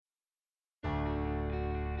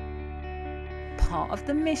part of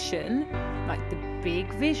the mission, like the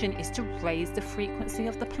big vision, is to raise the frequency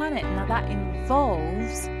of the planet. Now that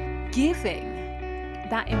involves giving.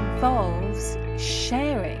 That involves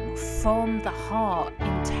sharing from the heart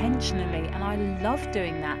intentionally, and I love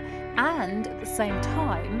doing that. And at the same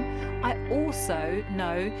time, I also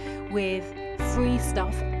know with free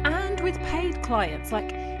stuff and with paid clients,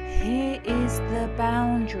 like, here is the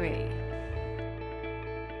boundary.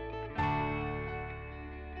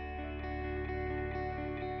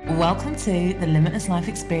 Welcome to the Limitless Life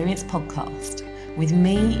Experience podcast with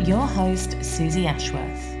me, your host, Susie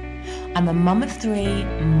Ashworth. I'm a mum of three,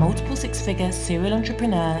 multiple six-figure serial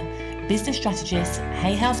entrepreneur, business strategist,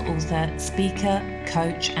 Hay House author, speaker,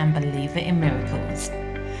 coach, and believer in miracles.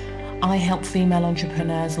 I help female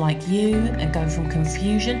entrepreneurs like you go from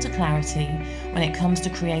confusion to clarity when it comes to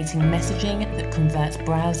creating messaging that converts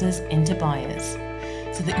browsers into buyers,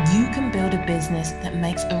 so that you can build a business that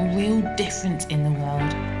makes a real difference in the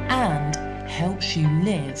world and helps you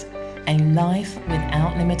live a life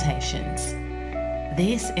without limitations.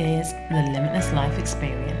 This is the Limitless Life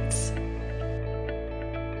Experience.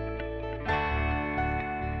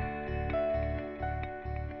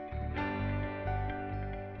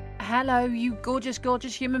 Hello, you gorgeous,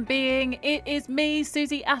 gorgeous human being. It is me,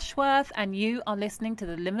 Susie Ashworth, and you are listening to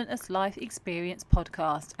the Limitless Life Experience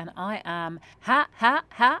podcast. And I am happy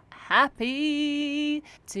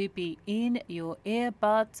to be in your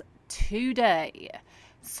earbuds today.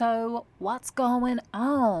 So, what's going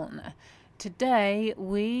on? Today,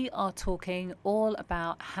 we are talking all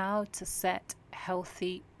about how to set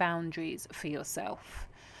healthy boundaries for yourself.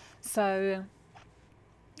 So,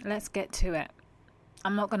 let's get to it.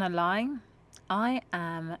 I'm not going to lie, I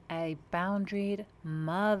am a boundaried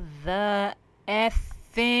mother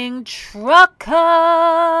effing trucker.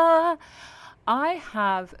 I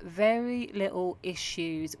have very little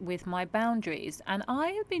issues with my boundaries, and I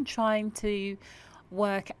have been trying to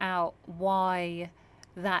work out why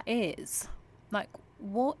that is. Like,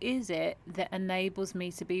 what is it that enables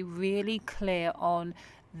me to be really clear on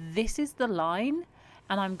this is the line,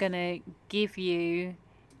 and I'm going to give you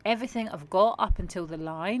everything I've got up until the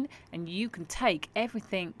line, and you can take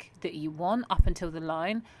everything that you want up until the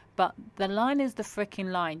line, but the line is the freaking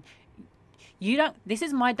line. This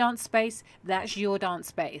is my dance space, that's your dance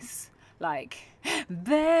space. Like,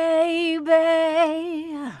 baby,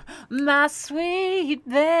 my sweet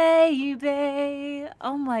baby.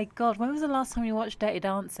 Oh my God, when was the last time you watched Dirty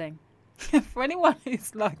Dancing? For anyone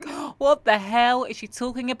who's like, what the hell is she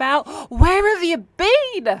talking about? Where have you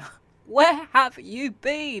been? Where have you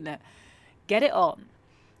been? Get it on.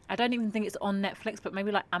 I don't even think it's on Netflix, but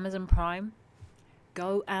maybe like Amazon Prime.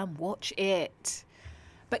 Go and watch it.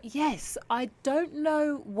 But yes, I don't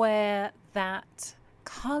know where that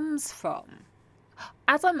comes from.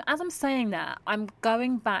 As I'm saying that, I'm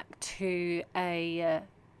going back to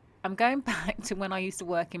when I used to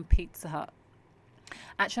work in Pizza Hut.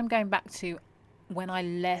 Actually, I'm going back to when I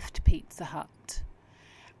left Pizza Hut.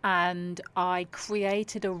 And I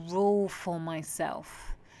created a rule for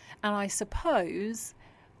myself. And I suppose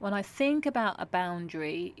when I think about a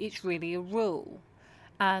boundary, it's really a rule.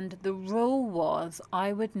 And the rule was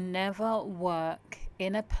I would never work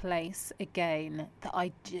in a place again that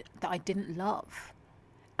I didn't love.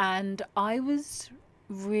 And I was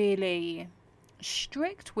really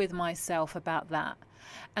strict with myself about that.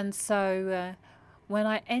 And so when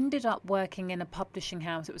I ended up working in a publishing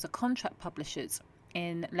house, it was a contract publishers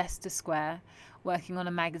in Leicester Square, working on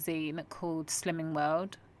a magazine called Slimming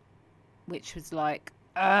World, which was like,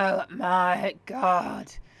 oh my God,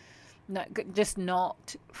 no, just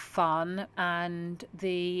not fun. And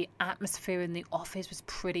the atmosphere in the office was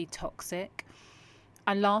pretty toxic.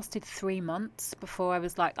 I lasted 3 months before I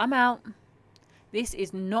was like, I'm out. This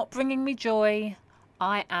is not bringing me joy.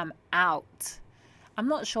 I am out. I'm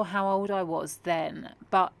not sure how old I was then,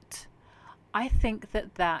 but I think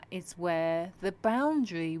that is where the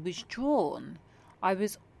boundary was drawn. I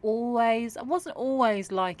wasn't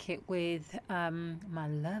always like it with my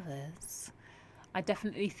lovers. I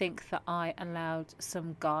definitely think that I allowed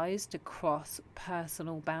some guys to cross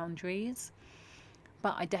personal boundaries,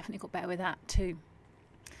 but I definitely got better with that too.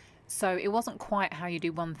 So it wasn't quite how you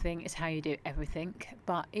do one thing, it's how you do everything,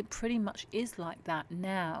 but it pretty much is like that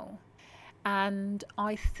now. And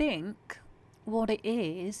I think what it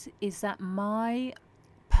is that my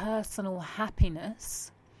personal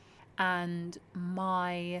happiness and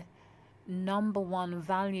my number one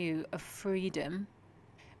value of freedom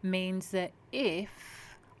means that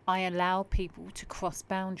if I allow people to cross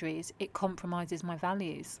boundaries, it compromises my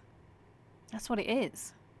values. That's what it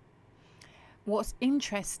is. What's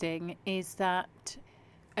interesting is that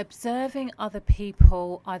observing other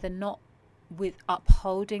people either not with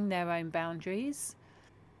upholding their own boundaries.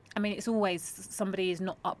 I mean, it's always somebody is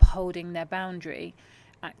not upholding their boundary,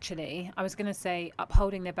 actually. I was going to say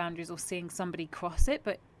upholding their boundaries or seeing somebody cross it,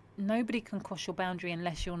 but nobody can cross your boundary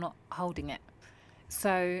unless you're not holding it.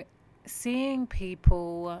 So seeing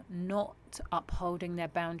people not upholding their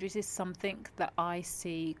boundaries is something that I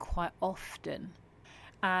see quite often.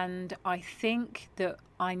 And I think that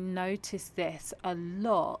I notice this a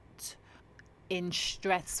lot in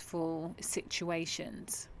stressful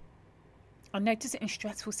situations. I notice it in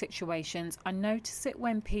stressful situations. I notice it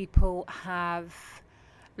when people have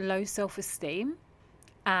low self-esteem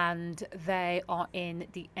and they are in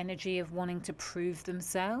the energy of wanting to prove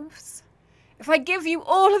themselves. If I give you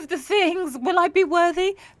all of the things, will I be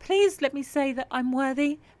worthy? Please let me say that I'm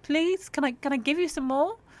worthy. Please, can I give you some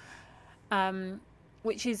more?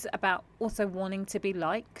 Which is about also wanting to be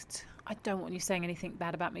liked. I don't want you saying anything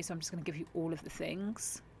bad about me, so I'm just going to give you all of the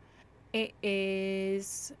things. It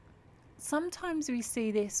is... Sometimes we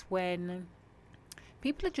see this when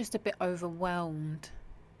people are just a bit overwhelmed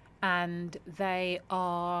and they're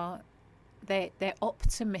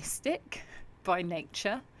optimistic by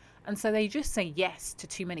nature, and so they just say yes to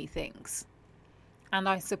too many things. And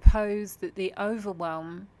I suppose that the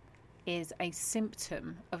overwhelm is a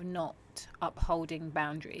symptom of not upholding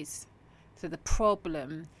boundaries. So the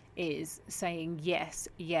problem is saying yes,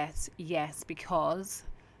 yes, yes, because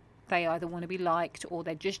they either want to be liked or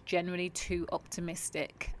they're just generally too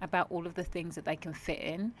optimistic about all of the things that they can fit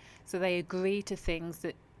in. So they agree to things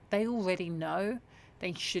that they already know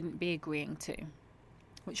they shouldn't be agreeing to,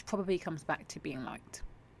 which probably comes back to being liked.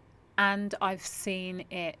 And I've seen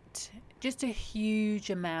it just a huge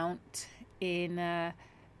amount in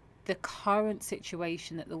the current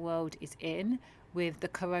situation that the world is in with the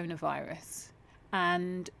coronavirus,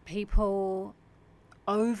 and people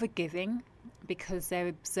overgiving because they're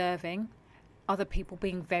observing other people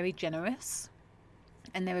being very generous,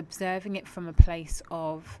 and they're observing it from a place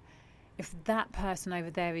of, if that person over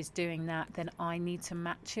there is doing that, then I need to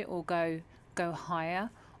match it or go higher.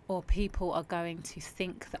 Or people are going to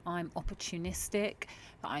think that I'm opportunistic,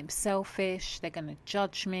 that I'm selfish, they're going to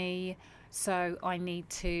judge me, so I need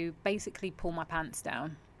to basically pull my pants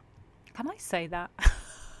down. Can I say that?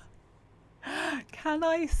 Can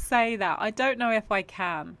I say that? I don't know if I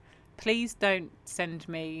can. Please don't send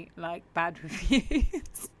me like bad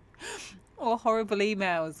reviews or horrible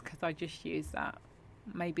emails, because I just use that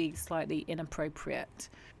maybe slightly inappropriate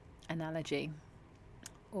analogy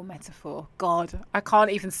or metaphor. God, I can't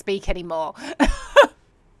even speak anymore.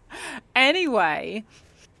 Anyway,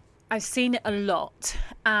 I've seen it a lot,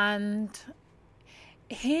 and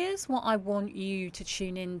here's what I want you to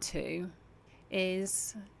tune into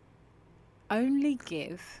is only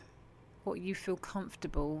give what you feel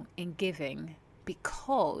comfortable in giving,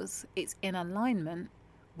 because it's in alignment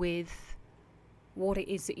with what it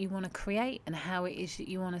is that you want to create and how it is that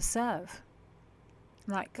you want to serve.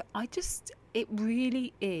 It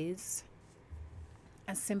really is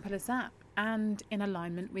as simple as that, and in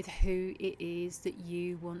alignment with who it is that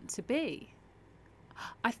you want to be.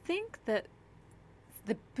 I think that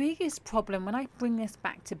the biggest problem, when I bring this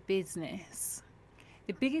back to business,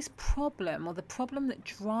 the biggest problem, or the problem that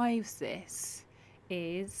drives this,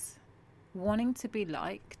 is wanting to be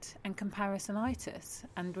liked and comparisonitis.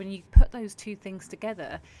 And when you put those two things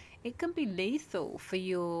together, it can be lethal for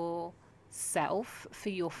yourself, for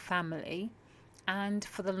your family, and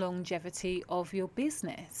for the longevity of your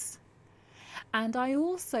business. And I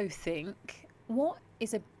also think what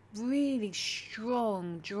is a really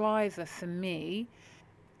strong driver for me,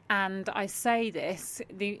 and I say this,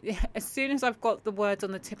 as soon as I've got the words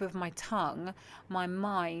on the tip of my tongue, my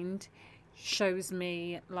mind shows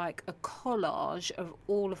me like a collage of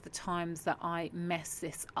all of the times that I mess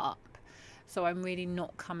this up. So I'm really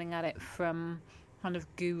not coming at it from kind of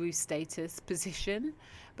guru status position,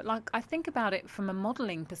 but like I think about it from a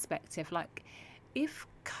modeling perspective. Like, if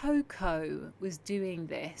Coco was doing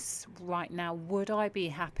this right now, would I be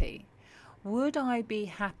happy? Would I be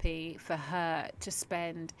happy for her to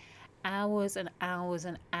spend hours and hours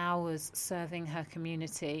and hours serving her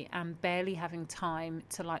community and barely having time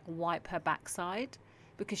to like wipe her backside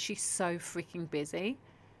because she's so freaking busy?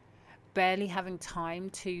 Barely having time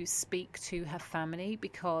to speak to her family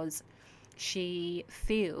because she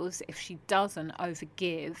feels if she doesn't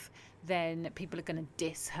overgive, then people are going to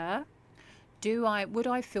diss her. Would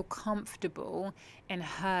I feel comfortable in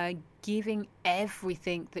her giving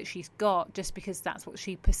everything that she's got just because that's what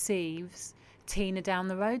she perceives Tina down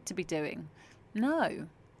the road to be doing? No,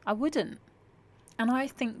 I wouldn't. And I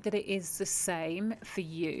think that it is the same for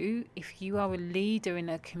you if you are a leader in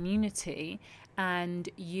a community and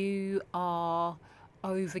you are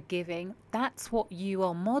overgiving. That's what you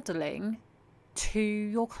are modeling to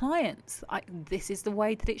your clients. This is the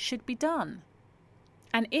way that it should be done.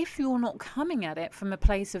 And if you're not coming at it from a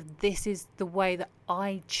place of this is the way that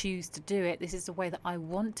I choose to do it, this is the way that I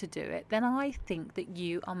want to do it, then I think that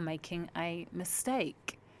you are making a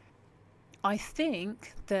mistake. I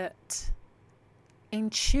think that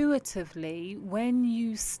intuitively, when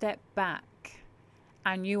you step back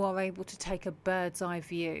and you are able to take a bird's eye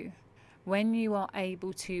view, when you are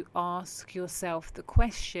able to ask yourself the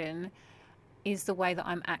question, is the way that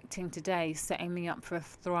I'm acting today setting me up for a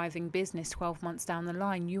thriving business 12 months down the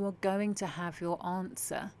line, you are going to have your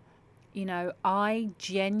answer. You know, I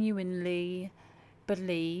genuinely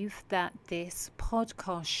believe that this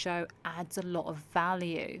podcast show adds a lot of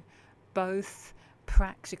value, both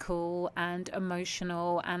practical and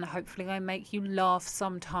emotional, and hopefully I make you laugh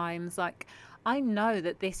sometimes. Like, I know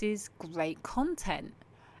that this is great content,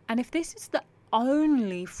 and if this is the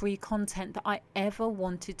only free content that I ever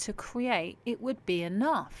wanted to create, it would be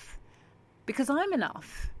enough, because I'm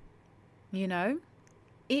enough. You know,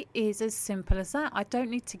 it is as simple as that. I don't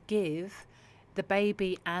need to give the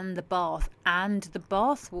baby and the bath and the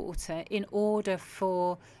bath water in order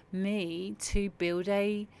for me to build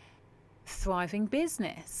a thriving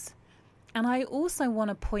business. And I also want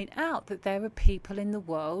to point out that there are people in the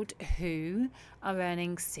world who are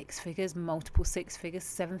earning 6 figures, multiple 6 figures,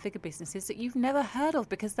 7-figure businesses that you've never heard of,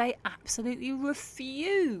 because they absolutely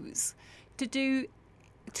refuse to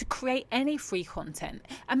create any free content.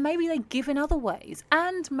 And maybe they give in other ways,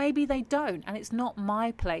 and maybe they don't. And it's not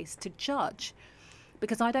my place to judge,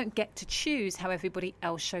 because I don't get to choose how everybody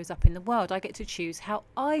else shows up in the world. I get to choose how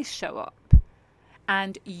I show up.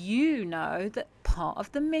 And you know that part of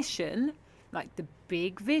the mission, like the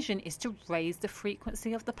big vision, is to raise the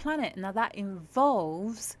frequency of the planet. Now that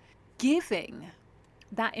involves giving.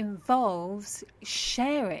 That involves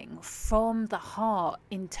sharing from the heart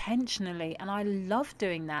intentionally. And I love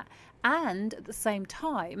doing that. And at the same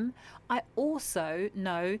time, I also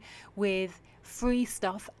know with free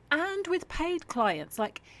stuff and with paid clients,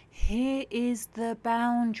 like, here is the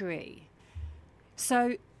boundary.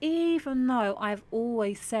 So even though I've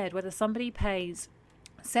always said whether somebody pays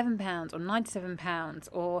 £7 or £97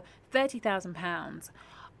 or £30,000,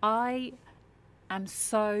 I am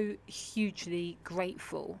so hugely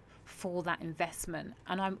grateful for that investment,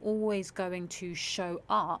 and I'm always going to show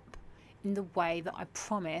up in the way that I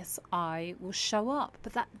promise I will show up.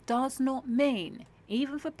 But that does not mean,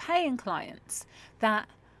 even for paying clients, that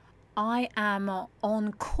I am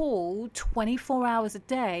on call 24 hours a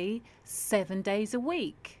day, 7 days a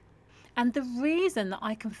week. And the reason that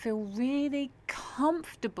I can feel really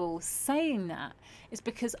comfortable saying that is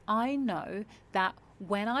because I know that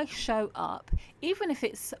when I show up, even if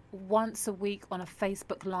it's once a week on a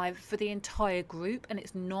Facebook Live for the entire group, and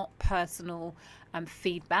it's not personal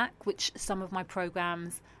feedback, which some of my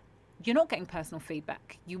programs, you're not getting personal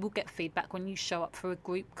feedback. You will get feedback when you show up for a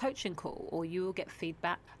group coaching call, or you will get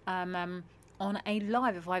feedback on a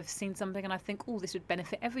live if I've seen something and I think, oh, this would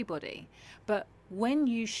benefit everybody. But when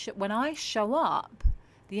I show up,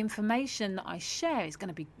 the information that I share is going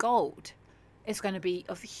to be gold. It's going to be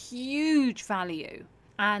of huge value.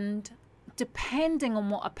 And depending on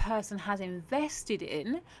what a person has invested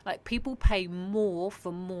in, like, people pay more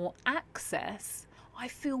for more access, I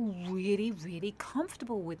feel really, really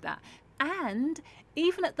comfortable with that. And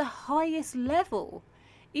even at the highest level,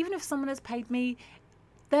 even if someone has paid me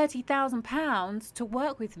 £30,000 to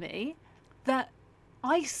work with me, that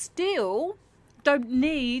I still don't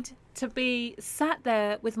need to be sat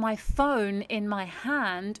there with my phone in my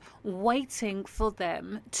hand waiting for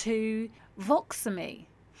them to Voxer me.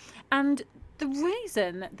 And the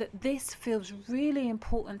reason that this feels really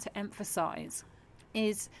important to emphasize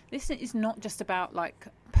is this is not just about like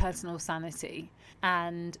personal sanity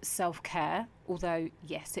and self-care, although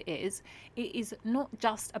yes it is not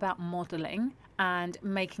just about modeling and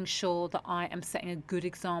making sure that I am setting a good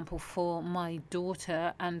example for my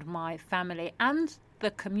daughter and my family and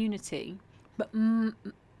the community, but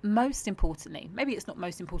most importantly, maybe it's not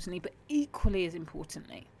most importantly, but equally as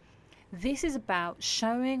importantly, this is about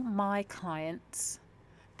showing my clients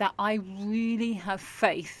that I really have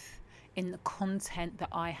faith in the content that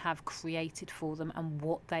I have created for them and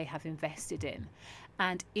what they have invested in.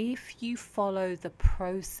 And if you follow the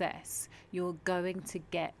process, you're going to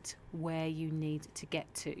get where you need to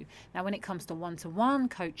get to. Now, when it comes to one-to-one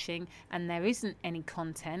coaching and there isn't any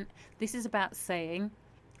content, this is about saying,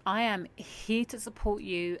 I am here to support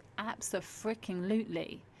you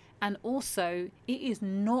abso-freaking-lutely. And also, it is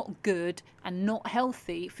not good and not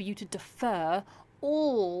healthy for you to defer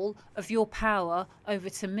all of your power over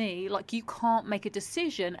to me. Like, you can't make a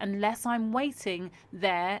decision unless I'm waiting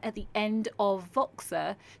there at the end of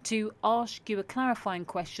Voxer to ask you a clarifying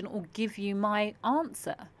question or give you my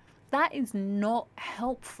answer. That is not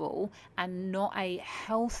helpful and not a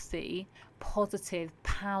healthy, positive,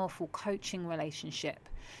 powerful coaching relationship.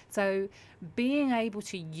 So being able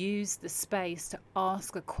to use the space to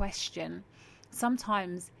ask a question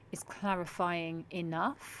sometimes is clarifying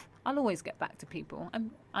enough. I'll always get back to people.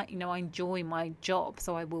 I enjoy my job,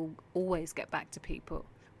 so I will always get back to people.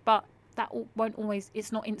 But that won't always,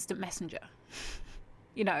 it's not instant messenger.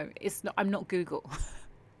 I'm not Google.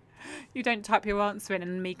 You don't type your answer in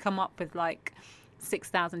and me come up with like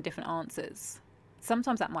 6,000 different answers.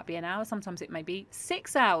 Sometimes that might be an hour, sometimes it may be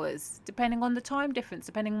 6 hours, depending on the time difference,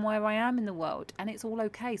 depending on where I am in the world. And it's all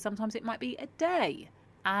okay. Sometimes it might be a day.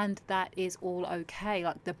 And that is all okay.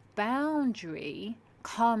 Like, the boundary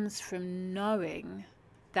comes from knowing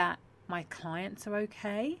that my clients are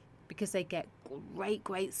okay because they get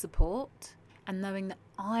great support, and knowing that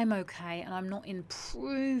I'm okay and I'm not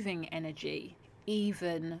improving energy,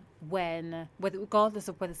 even regardless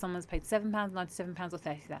of whether someone's paid £7, £97 or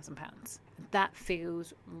 £30,000. That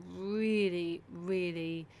feels really,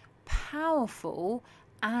 really powerful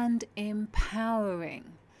and empowering.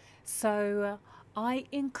 So I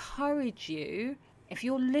encourage you, if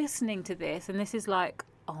you're listening to this and this is like,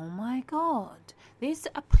 oh my God, this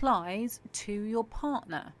applies to your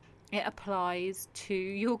partner, it applies to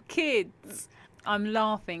your kids. I'm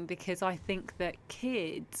laughing because I think that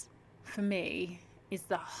kids, for me, is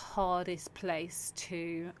the hardest place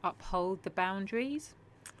to uphold the boundaries,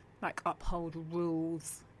 like uphold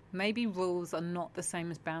rules. Maybe rules are not the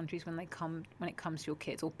same as boundaries when it comes to your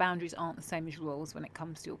kids, or boundaries aren't the same as rules when it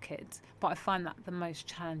comes to your kids. But I find that the most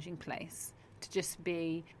challenging place, to just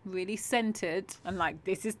be really centered and like,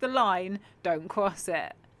 this is the line, don't cross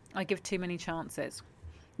it. I give too many chances.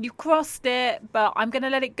 You crossed it, but I'm going to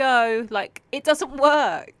let it go. Like, it doesn't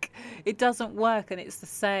work. It doesn't work. And it's the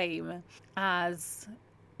same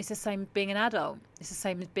being an adult. It's the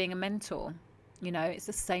same as being a mentor. It's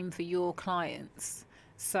the same for your clients.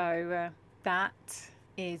 So that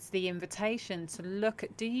is the invitation to look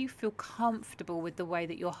at, do you feel comfortable with the way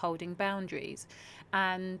that you're holding boundaries?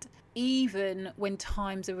 And even when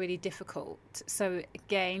times are really difficult. So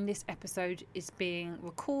again, this episode is being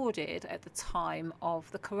recorded at the time of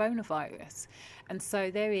the coronavirus. And so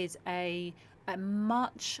there is a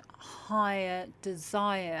much higher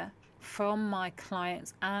desire from my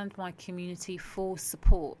clients and my community for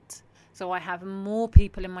support. So I have more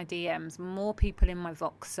people in my DMs, more people in my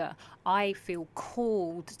Voxer. I feel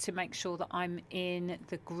called to make sure that I'm in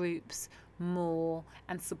the groups more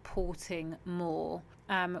and supporting more,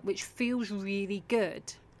 which feels really good.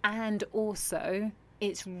 And also,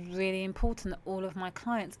 it's really important that all of my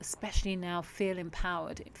clients, especially now, feel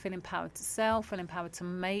empowered to sell, feel empowered to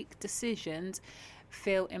make decisions,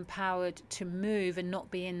 feel empowered to move and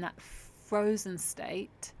not be in that frozen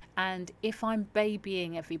state. And if I'm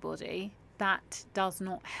babying everybody, that does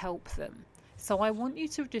not help them. So I want you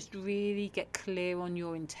to just really get clear on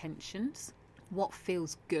your intentions. What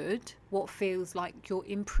feels good? What feels like you're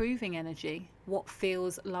improving energy? What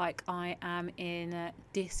feels like I am in a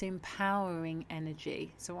disempowering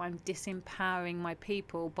energy? So I'm disempowering my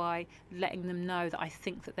people by letting them know that I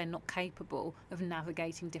think that they're not capable of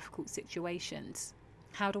navigating difficult situations.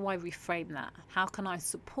 How do I reframe that? How can I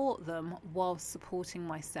support them while supporting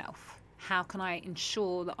myself? How can I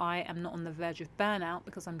ensure that I am not on the verge of burnout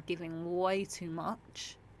because I'm giving way too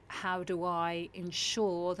much? How do I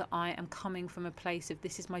ensure that I am coming from a place of,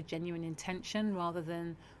 this is my genuine intention, rather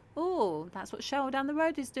than, oh, that's what Cheryl down the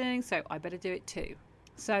road is doing, so I better do it too.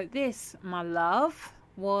 So this, my love,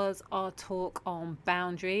 was our talk on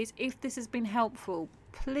boundaries. If this has been helpful,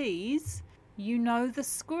 please, you know the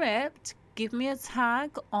script. Give me a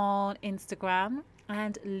tag on Instagram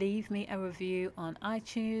and leave me a review on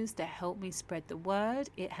iTunes to help me spread the word.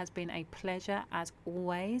 It has been a pleasure as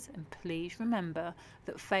always, and please remember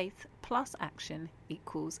that faith plus action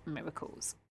equals miracles.